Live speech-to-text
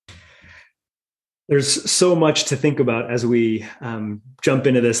There's so much to think about as we jump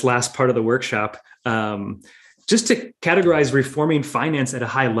into this last part of the workshop. Just to categorize reforming finance at a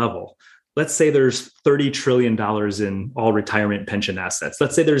high level, let's say there's $30 trillion in all retirement pension assets.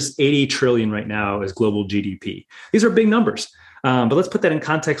 Let's say there's 80 trillion right now as global GDP. These are big numbers, but let's put that in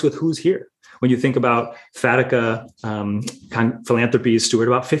context with who's here. When you think about Fatica Philanthropies, steward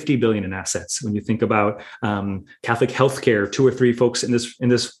about 50 billion in assets. When you think about Catholic healthcare, two or three folks in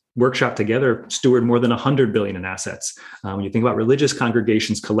this workshop together steward more than 100 billion in assets. When you think about religious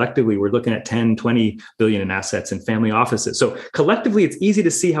congregations collectively, we're looking at 10, 20 billion in assets and family offices. So collectively, it's easy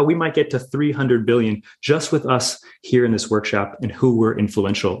to see how we might get to 300 billion just with us here in this workshop and who we're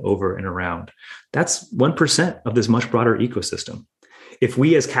influential over and around. That's 1% of this much broader ecosystem. If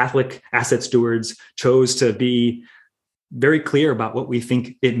we as Catholic asset stewards chose to be very clear about what we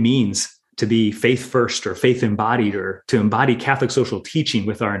think it means to be faith first or faith embodied, or to embody Catholic social teaching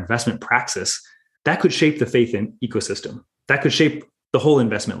with our investment praxis, that could shape the faith ecosystem. That could shape the whole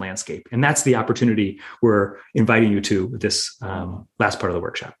investment landscape. And that's the opportunity we're inviting you to with this last part of the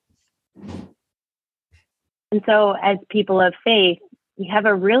workshop. And so as people of faith, we have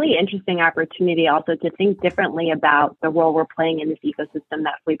a really interesting opportunity also to think differently about the role we're playing in this ecosystem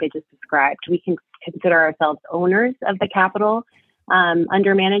that Felipe just described. We can consider ourselves owners of the capital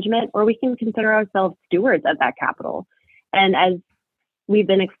under management, or we can consider ourselves stewards of that capital. And as we've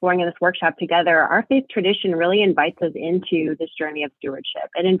been exploring in this workshop together, our faith tradition really invites us into this journey of stewardship.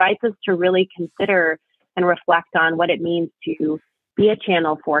 It invites us to really consider and reflect on what it means to be a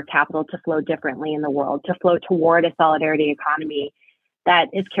channel for capital to flow differently in the world, to flow toward a solidarity economy that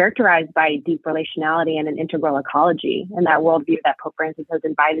is characterized by deep relationality and an integral ecology, and that worldview that Pope Francis has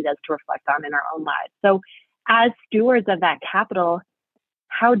invited us to reflect on in our own lives. So as stewards of that capital,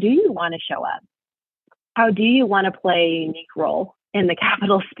 how do you want to show up? How do you want to play a unique role in the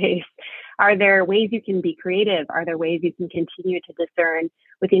capital space? Are there ways you can be creative? Are there ways you can continue to discern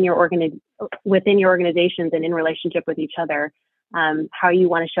within your organizations and in relationship with each other, how you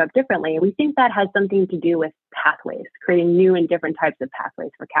want to show up differently? And we think that has something to do with pathways, creating new and different types of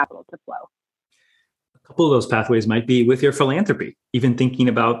pathways for capital to flow. A couple of those pathways might be with your philanthropy, even thinking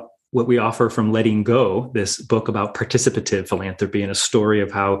about what we offer from Letting Go, this book about participative philanthropy and a story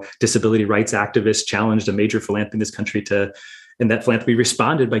of how disability rights activists challenged a major philanthropy in this country and that philanthropy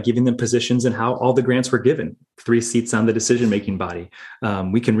responded by giving them positions and how all the grants were given, 3 seats on the decision-making body.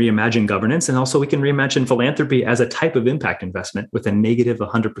 We can reimagine governance, and also we can reimagine philanthropy as a type of impact investment with a negative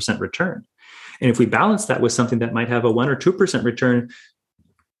 100% return. And if we balance that with something that might have a 1 or 2% return,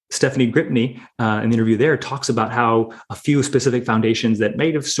 Stephanie Gripney, in the interview there, talks about how a few specific foundations that may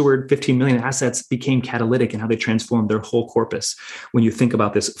have stewarded 15 million assets became catalytic and how they transformed their whole corpus. When you think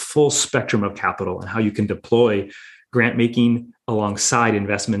about this full spectrum of capital and how you can deploy grant making alongside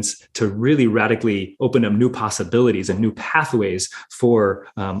investments to really radically open up new possibilities and new pathways for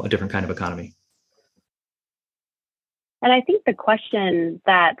a different kind of economy. And I think the question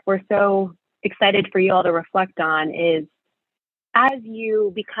that we're so excited for you all to reflect on is, as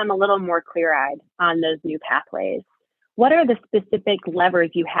you become a little more clear-eyed on those new pathways, what are the specific levers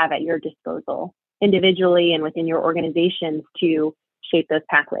you have at your disposal individually and within your organizations to shape those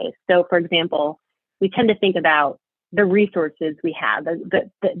pathways? So, for example, we tend to think about the resources we have,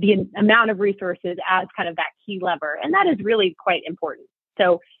 the amount of resources as kind of that key lever, and that is really quite important.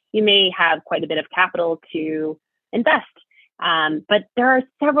 So you may have quite a bit of capital to invest, but there are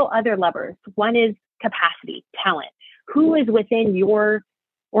several other levers. One is capacity, talent. Who is within your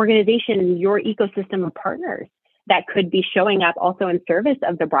organization, your ecosystem of partners that could be showing up also in service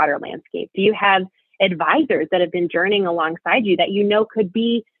of the broader landscape? Do you have advisors that have been journeying alongside you that you know could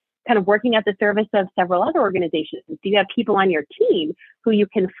be kind of working at the service of several other organizations? Do you have people on your team who you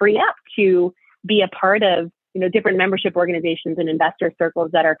can free up to be a part of, different membership organizations and investor circles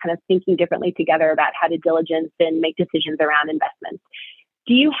that are kind of thinking differently together about how to diligence and make decisions around investments?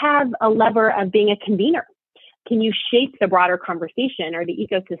 Do you have a lever of being a convener? Can you shape the broader conversation or the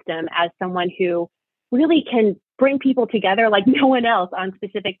ecosystem as someone who really can bring people together like no one else on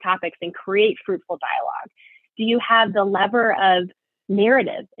specific topics and create fruitful dialogue? Do you have the lever of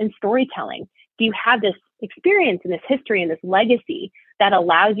narrative and storytelling? Do you have this experience and this history and this legacy that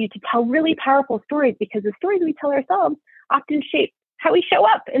allows you to tell really powerful stories? Because the stories we tell ourselves often shape how we show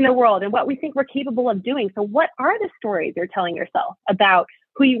up in the world and what we think we're capable of doing. So what are the stories you're telling yourself about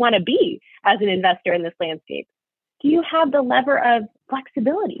who you want to be as an investor in this landscape? Do you have the lever of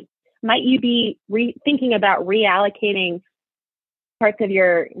flexibility? Might you be thinking about reallocating parts of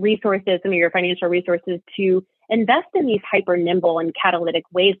your resources, some of your financial resources, to invest in these hyper nimble and catalytic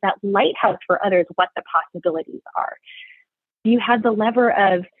ways that lighthouse for others what the possibilities are? Do you have the lever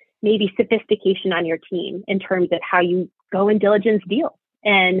of maybe sophistication on your team in terms of how you go and diligence deals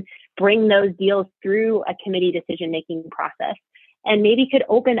and bring those deals through a committee decision-making process, and maybe could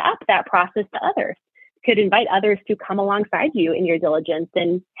open up that process to others, could invite others to come alongside you in your diligence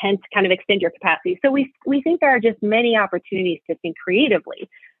and hence kind of extend your capacity. So we think there are just many opportunities to think creatively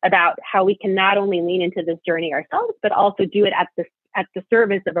about how we can not only lean into this journey ourselves, but also do it at the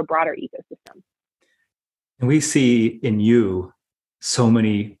service of a broader ecosystem. And we see in you so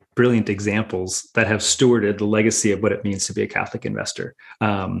many brilliant examples that have stewarded the legacy of what it means to be a Catholic investor.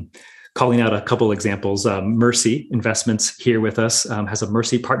 Calling out a couple examples, Mercy Investments here with us has a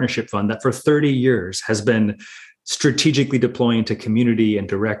Mercy Partnership Fund that for 30 years has been strategically deploying to community and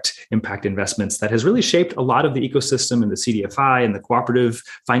direct impact investments that has really shaped a lot of the ecosystem in the CDFI and the cooperative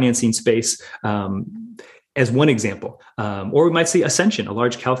financing space. As one example. Or we might see Ascension, a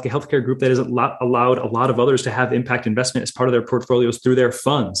large Catholic healthcare group that has allowed a lot of others to have impact investment as part of their portfolios through their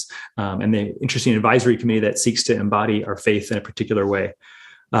funds, and the interesting advisory committee that seeks to embody our faith in a particular way.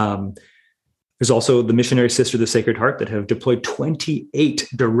 There's also the Missionary Sister of the Sacred Heart that have deployed 28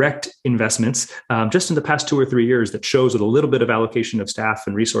 direct investments just in the past 2 or 3 years that shows with a little bit of allocation of staff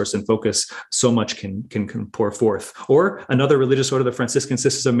and resource and focus, so much can pour forth. Or another religious order, the Franciscan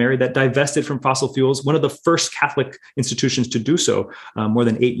Sisters of Mary, that divested from fossil fuels, one of the first Catholic institutions to do so more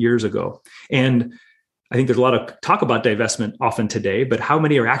than 8 years ago. And I think there's a lot of talk about divestment often today, but how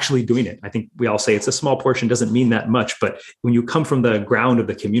many are actually doing it? I think we all say it's a small portion, doesn't mean that much. But when you come from the ground of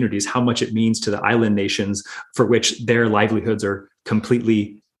the communities, how much it means to the island nations for which their livelihoods are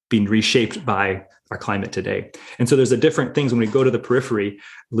completely being reshaped by our climate today. And so there's the different things when we go to the periphery.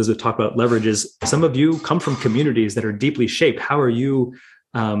 Elizabeth talked about leverages. Some of you come from communities that are deeply shaped. How are you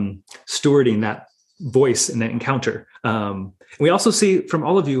stewarding that voice in that encounter? We also see from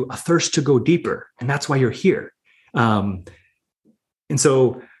all of you a thirst to go deeper, and that's why you're here. And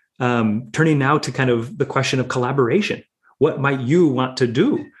so turning now to kind of the question of collaboration, what might you want to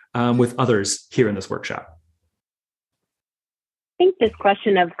do with others here in this workshop? I think this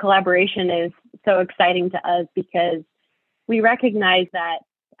question of collaboration is so exciting to us because we recognize that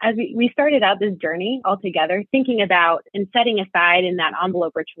as we started out this journey all together, thinking about and setting aside in that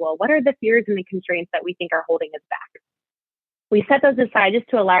envelope ritual, what are the fears and the constraints that we think are holding us back? We set those aside just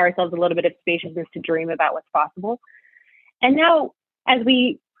to allow ourselves a little bit of spaciousness to dream about what's possible. And now, as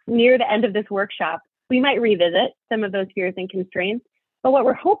we near the end of this workshop, we might revisit some of those fears and constraints. But what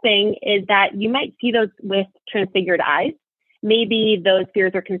we're hoping is that you might see those with transfigured eyes. Maybe those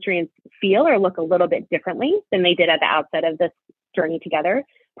fears or constraints feel or look a little bit differently than they did at the outset of this journey together.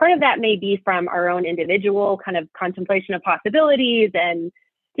 Part of that may be from our own individual kind of contemplation of possibilities and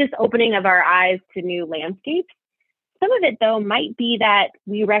just opening of our eyes to new landscapes. Some of it, though, might be that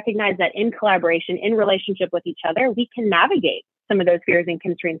we recognize that in collaboration, in relationship with each other, we can navigate some of those fears and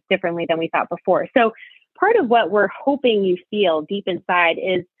constraints differently than we thought before. So part of what we're hoping you feel deep inside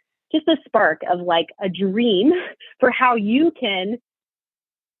is just a spark of like a dream for how you can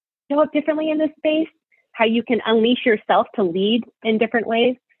show up differently in this space, how you can unleash yourself to lead in different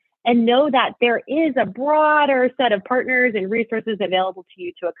ways, and know that there is a broader set of partners and resources available to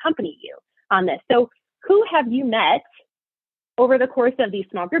you to accompany you on this. So who have you met over the course of these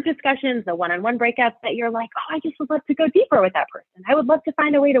small group discussions, the one-on-one breakouts that you're like, oh, I just would love to go deeper with that person. I would love to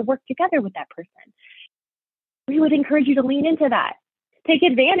find a way to work together with that person. We would encourage you to lean into that. Take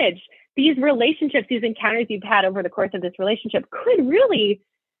advantage. These relationships, these encounters you've had over the course of this relationship could really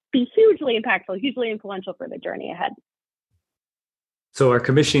be hugely impactful, hugely influential for the journey ahead. So our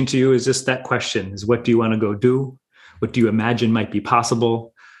commissioning to you is just that question, is what do you want to go do? What do you imagine might be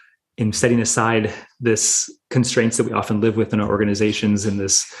possible? In setting aside this constraints that we often live with in our organizations in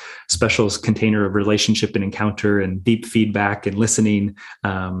this special container of relationship and encounter and deep feedback and listening,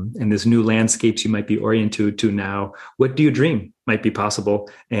 and this new landscapes you might be oriented to now, what do you dream might be possible?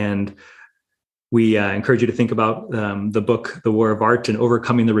 And we encourage you to think about the book, The War of Art and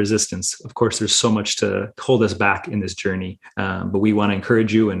Overcoming the Resistance. Of course, there's so much to hold us back in this journey, but we want to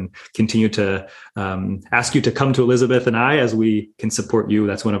encourage you and continue to ask you to come to Elizabeth and I as we can support you.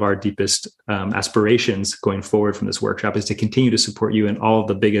 That's one of our deepest aspirations going forward from this workshop, is to continue to support you in all of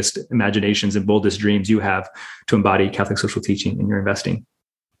the biggest imaginations and boldest dreams you have to embody Catholic social teaching in your investing.